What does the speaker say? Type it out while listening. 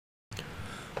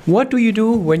What do you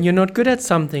do when you're not good at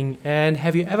something? And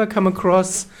have you ever come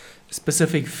across a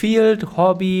specific field,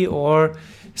 hobby, or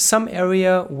some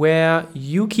area where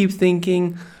you keep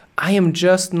thinking, I am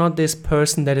just not this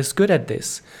person that is good at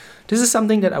this? This is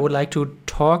something that I would like to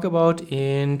talk about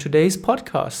in today's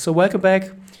podcast. So, welcome back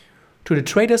to the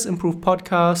Traders Improve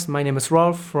podcast. My name is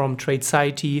Rolf from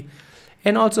Tradeciety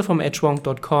and also from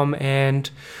edgewonk.com. And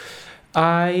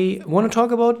I want to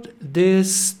talk about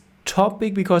this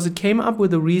topic because it came up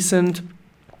with a recent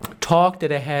talk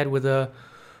that I had with a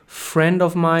friend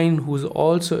of mine who's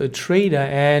also a trader,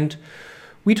 and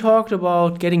we talked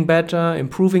about getting better,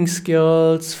 improving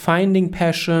skills, finding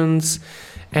passions,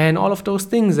 and all of those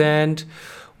things. And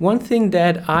one thing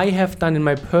that I have done in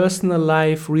my personal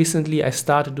life recently, I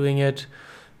started doing it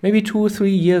maybe 2 or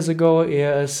 3 years ago,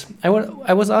 is I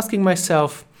was asking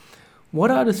myself,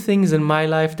 what are the things in my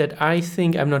life that I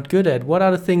think I'm not good at? What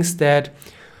are the things that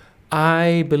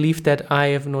I believe that I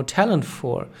have no talent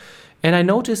for? And I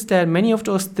noticed that many of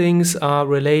those things are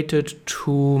related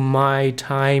to my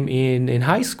time in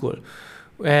high school.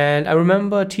 And I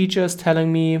remember teachers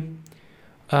telling me,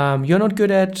 you're not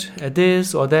good at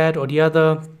this or that or the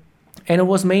other. And it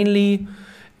was mainly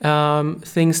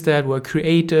things that were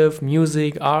creative,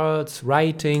 music, arts,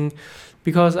 writing,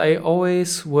 because I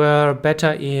always were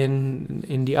better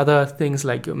in the other things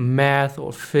like math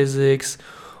or physics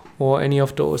or any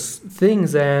of those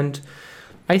things. And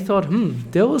I thought,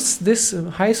 this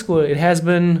high school, it has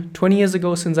been 20 years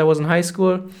ago since I was in high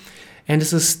school, and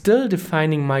this is still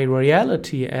defining my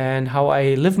reality and how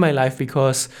I live my life,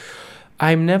 because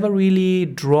I'm never really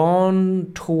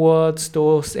drawn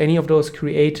towards any of those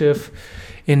creative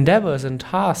endeavors and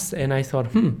tasks. And I thought,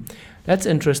 that's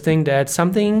interesting that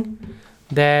something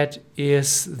that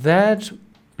is that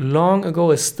long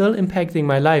ago is still impacting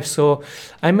my life. So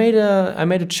I made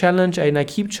a challenge, and I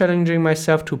keep challenging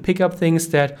myself to pick up things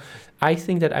that I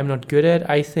think that I'm not good at,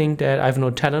 I think that I have no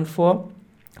talent for,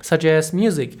 such as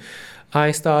music.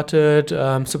 I started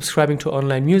subscribing to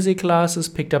online music classes,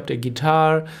 picked up the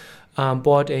guitar,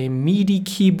 bought a MIDI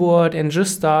keyboard, and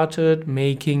just started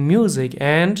making music.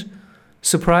 And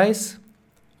surprise,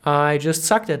 I just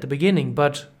sucked at the beginning,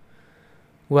 but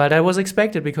well, that was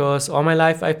expected, because all my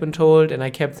life I've been told, and I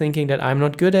kept thinking that I'm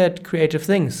not good at creative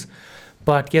things.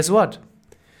 But guess what?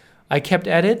 I kept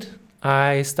at it.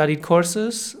 I studied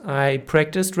courses, I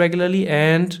practiced regularly,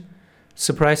 and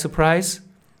surprise, surprise,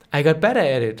 I got better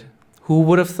at it. Who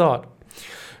would have thought?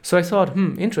 So I thought,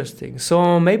 interesting.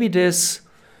 So maybe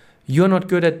you're not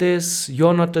good at this,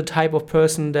 you're not the type of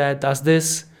person that does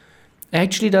this,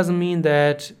 actually doesn't mean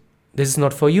that this is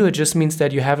not for you. It just means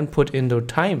that you haven't put in the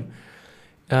time.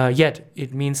 Yet.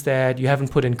 It means that you haven't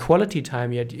put in quality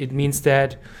time yet. It means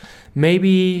that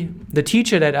maybe the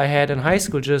teacher that I had in high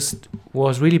school just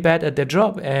was really bad at their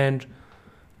job and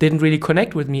didn't really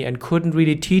connect with me and couldn't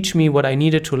really teach me what I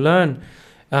needed to learn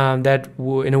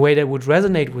in a way that would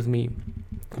resonate with me.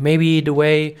 Maybe the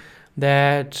way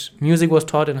that music was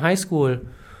taught in high school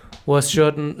was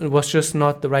just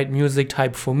not the right music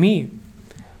type for me.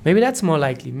 Maybe that's more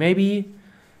likely. Maybe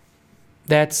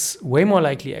that's way more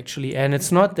likely, actually. And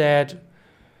it's not that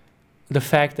the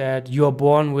fact that you're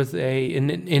born with an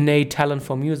innate talent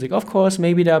for music. Of course,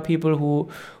 maybe there are people who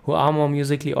are more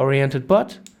musically oriented,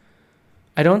 but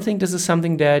I don't think this is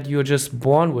something that you're just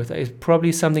born with. It's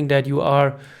probably something that you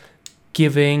are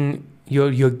given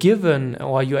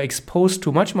or you're exposed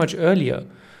to much, much earlier.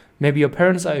 Maybe your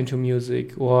parents are into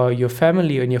music, or your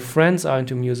family and your friends are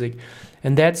into music,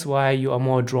 and that's why you are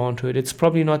more drawn to it. It's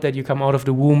probably not that you come out of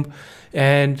the womb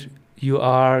and you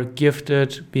are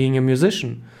gifted being a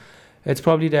musician. It's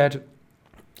probably that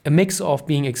a mix of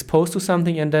being exposed to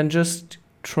something and then just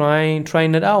trying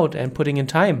it out and putting in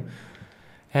time.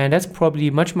 And that's probably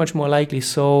much, much more likely.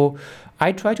 So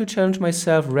I try to challenge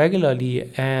myself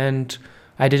regularly, and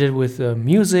I did it with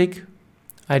music.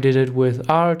 I did it with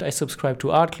art. I subscribed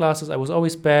to art classes. I was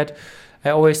always bad. I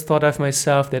always thought of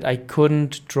myself that I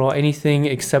couldn't draw anything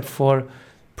except for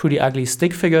pretty ugly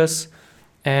stick figures.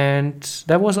 And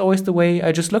that was always the way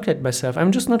I just looked at myself.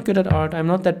 I'm just not good at art. I'm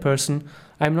not that person.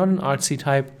 I'm not an artsy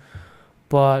type.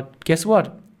 But guess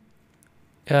what?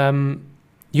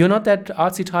 You're not that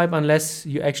artsy type unless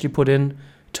you actually put in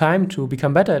time to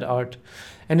become better at art.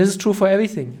 And this is true for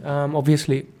everything,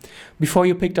 obviously. Before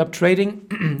you picked up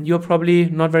trading, you're probably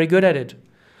not very good at it.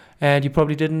 And you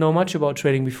probably didn't know much about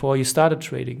trading before you started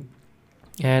trading.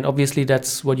 And obviously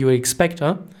that's what you would expect,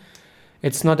 huh?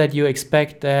 It's not that you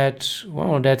expect that,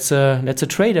 that's a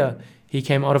trader. He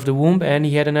came out of the womb and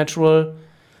he had a natural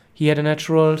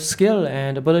skill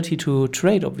and ability to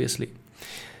trade, obviously.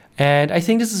 And I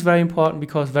think this is very important,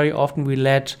 because very often we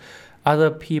let other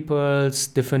people's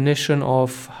definition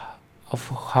of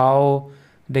how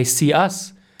they see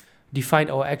us, define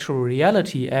our actual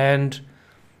reality. And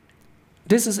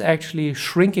this is actually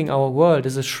shrinking our world.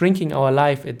 This is shrinking our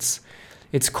life. It's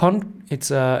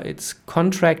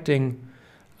contracting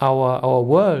our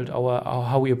world, our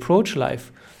how we approach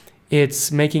life.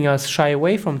 It's making us shy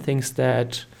away from things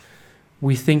that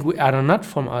we think are not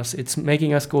from us. It's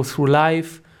making us go through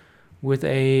life with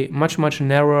a much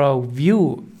narrower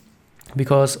view,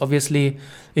 because obviously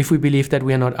if we believe that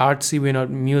we are not artsy, we're not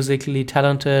musically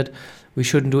talented, we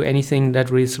shouldn't do anything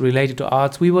that is related to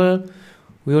arts, we will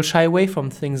shy away from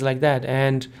things like that,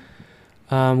 and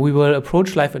we will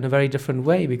approach life in a very different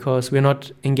way, because we're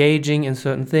not engaging in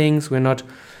certain things, we're not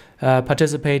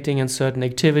participating in certain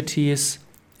activities.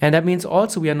 And that means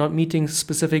also we are not meeting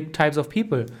specific types of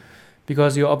people,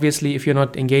 because you're obviously, if you're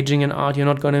not engaging in art, you're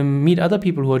not going to meet other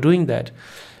people who are doing that.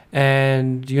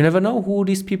 And you never know who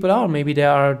these people are. Maybe they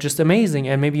are just amazing,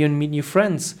 and maybe you meet new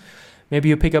friends. Maybe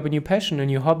you pick up a new passion, a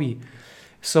new hobby.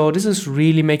 So this is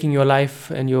really making your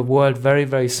life and your world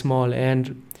very small.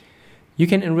 And you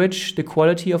can enrich the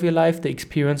quality of your life, the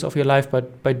experience of your life,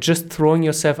 but by just throwing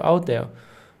yourself out there.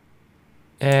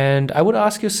 And I would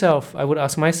ask myself,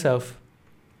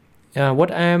 what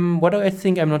do I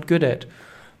think I'm not good at?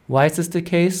 Why is this the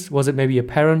case? Was it maybe a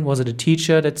parent? Was it a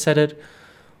teacher that said it?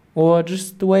 Or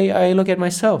just the way I look at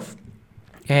myself?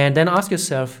 And then ask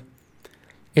yourself,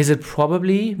 is it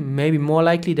probably maybe more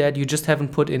likely that you just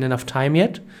haven't put in enough time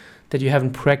yet, that you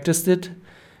haven't practiced it?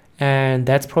 And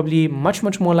that's probably much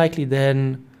more likely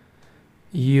than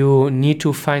you need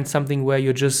to find something where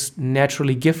you're just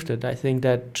naturally gifted. I think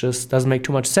that just doesn't make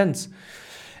too much sense.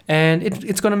 And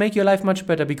it's going to make your life much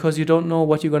better, because you don't know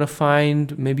what you're going to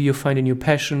find. Maybe you find a new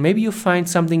passion. Maybe you find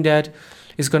something that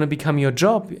is going to become your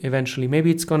job eventually.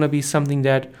 Maybe it's going to be something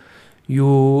that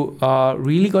you are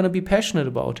really going to be passionate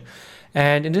about.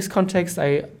 And in this context,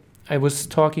 I was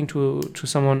talking to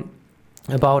someone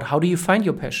about, how do you find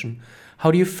your passion?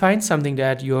 How do you find something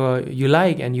that you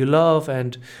like and you love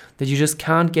and that you just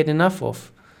can't get enough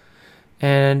of?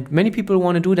 And many people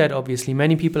want to do that, obviously.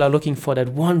 Many people are looking for that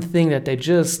one thing that they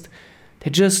just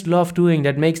love doing,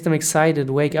 that makes them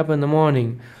excited, wake up in the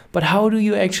morning. But how do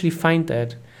you actually find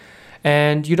that?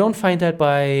 And you don't find that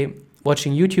by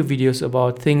watching YouTube videos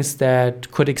about things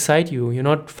that could excite you. You're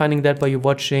not finding that by you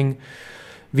watching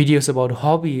videos about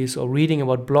hobbies or reading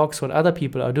about blogs, what other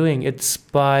people are doing. It's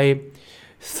by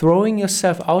throwing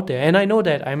yourself out there. And I know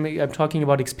that I'm talking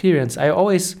about experience.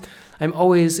 I'm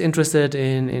always interested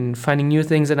in finding new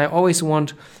things, and I always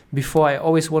wanted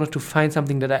to find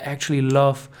something that I actually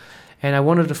love, and I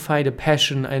wanted to find a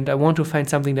passion, and I want to find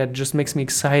something that just makes me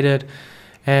excited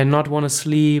and not want to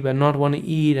sleep and not want to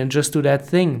eat and just do that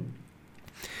thing.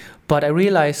 But I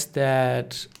realized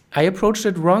that I approached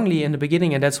it wrongly in the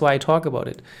beginning, and that's why I talk about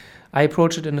it. I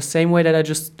approached it in the same way that I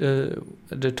just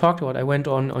talked about. I went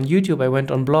on YouTube, I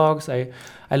went on blogs,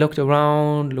 I looked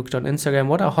around, looked on Instagram.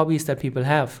 What are hobbies that people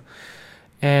have?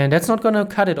 And that's not going to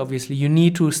cut it, obviously. You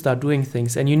need to start doing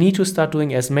things, and you need to start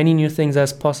doing as many new things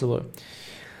as possible.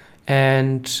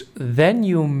 And then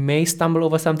you may stumble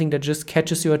over something that just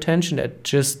catches your attention, that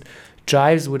just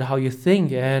jives with how you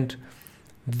think, and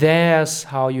there's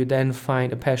how you then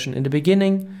find a passion. In the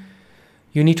beginning,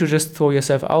 you need to just throw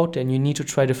yourself out and you need to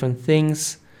try different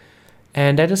things.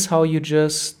 And that is how you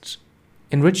just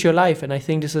enrich your life. And I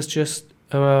think this is just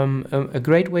a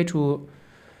great way to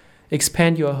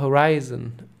expand your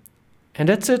horizon. And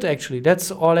that's it, actually.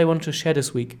 That's all I want to share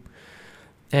this week.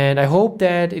 And I hope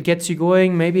that it gets you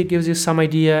going. Maybe it gives you some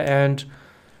idea, and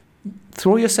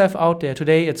throw yourself out there.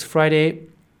 Today, it's Friday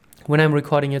when I'm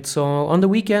recording it. So on the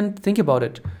weekend, think about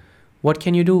it. What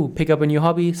can you do? Pick up a new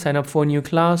hobby, sign up for a new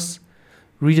class,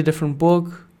 read a different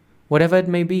book, whatever it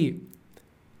may be.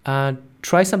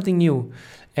 Try something new.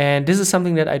 And this is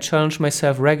something that I challenge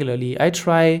myself regularly. I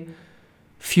try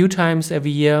few times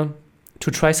every year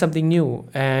to try something new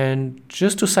and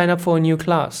just to sign up for a new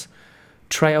class.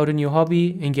 Try out a new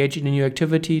hobby, engage in a new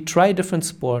activity, try a different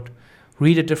sport,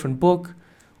 read a different book,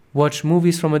 watch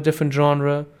movies from a different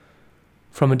genre,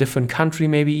 from a different country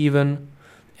maybe even.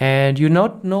 And you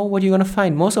not know what you're going to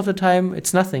find. Most of the time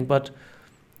it's nothing, but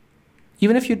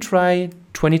even if you try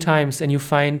 20 times and you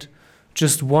find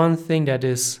just one thing that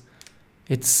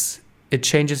it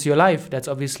changes your life, that's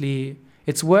obviously,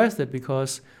 it's worth it,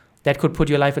 because that could put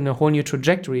your life in a whole new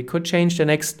trajectory. It could change the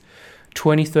next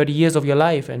 20, 30 years of your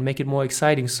life and make it more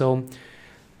exciting. So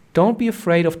don't be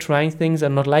afraid of trying things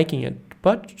and not liking it,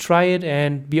 but try it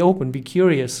and be open, be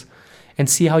curious, and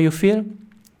see how you feel.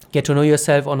 Get to know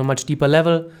yourself on a much deeper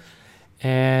level.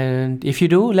 And if you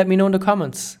do, let me know in the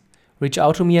comments. Reach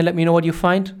out to me and let me know what you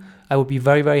find. I would be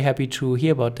very, very happy to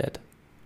hear about that.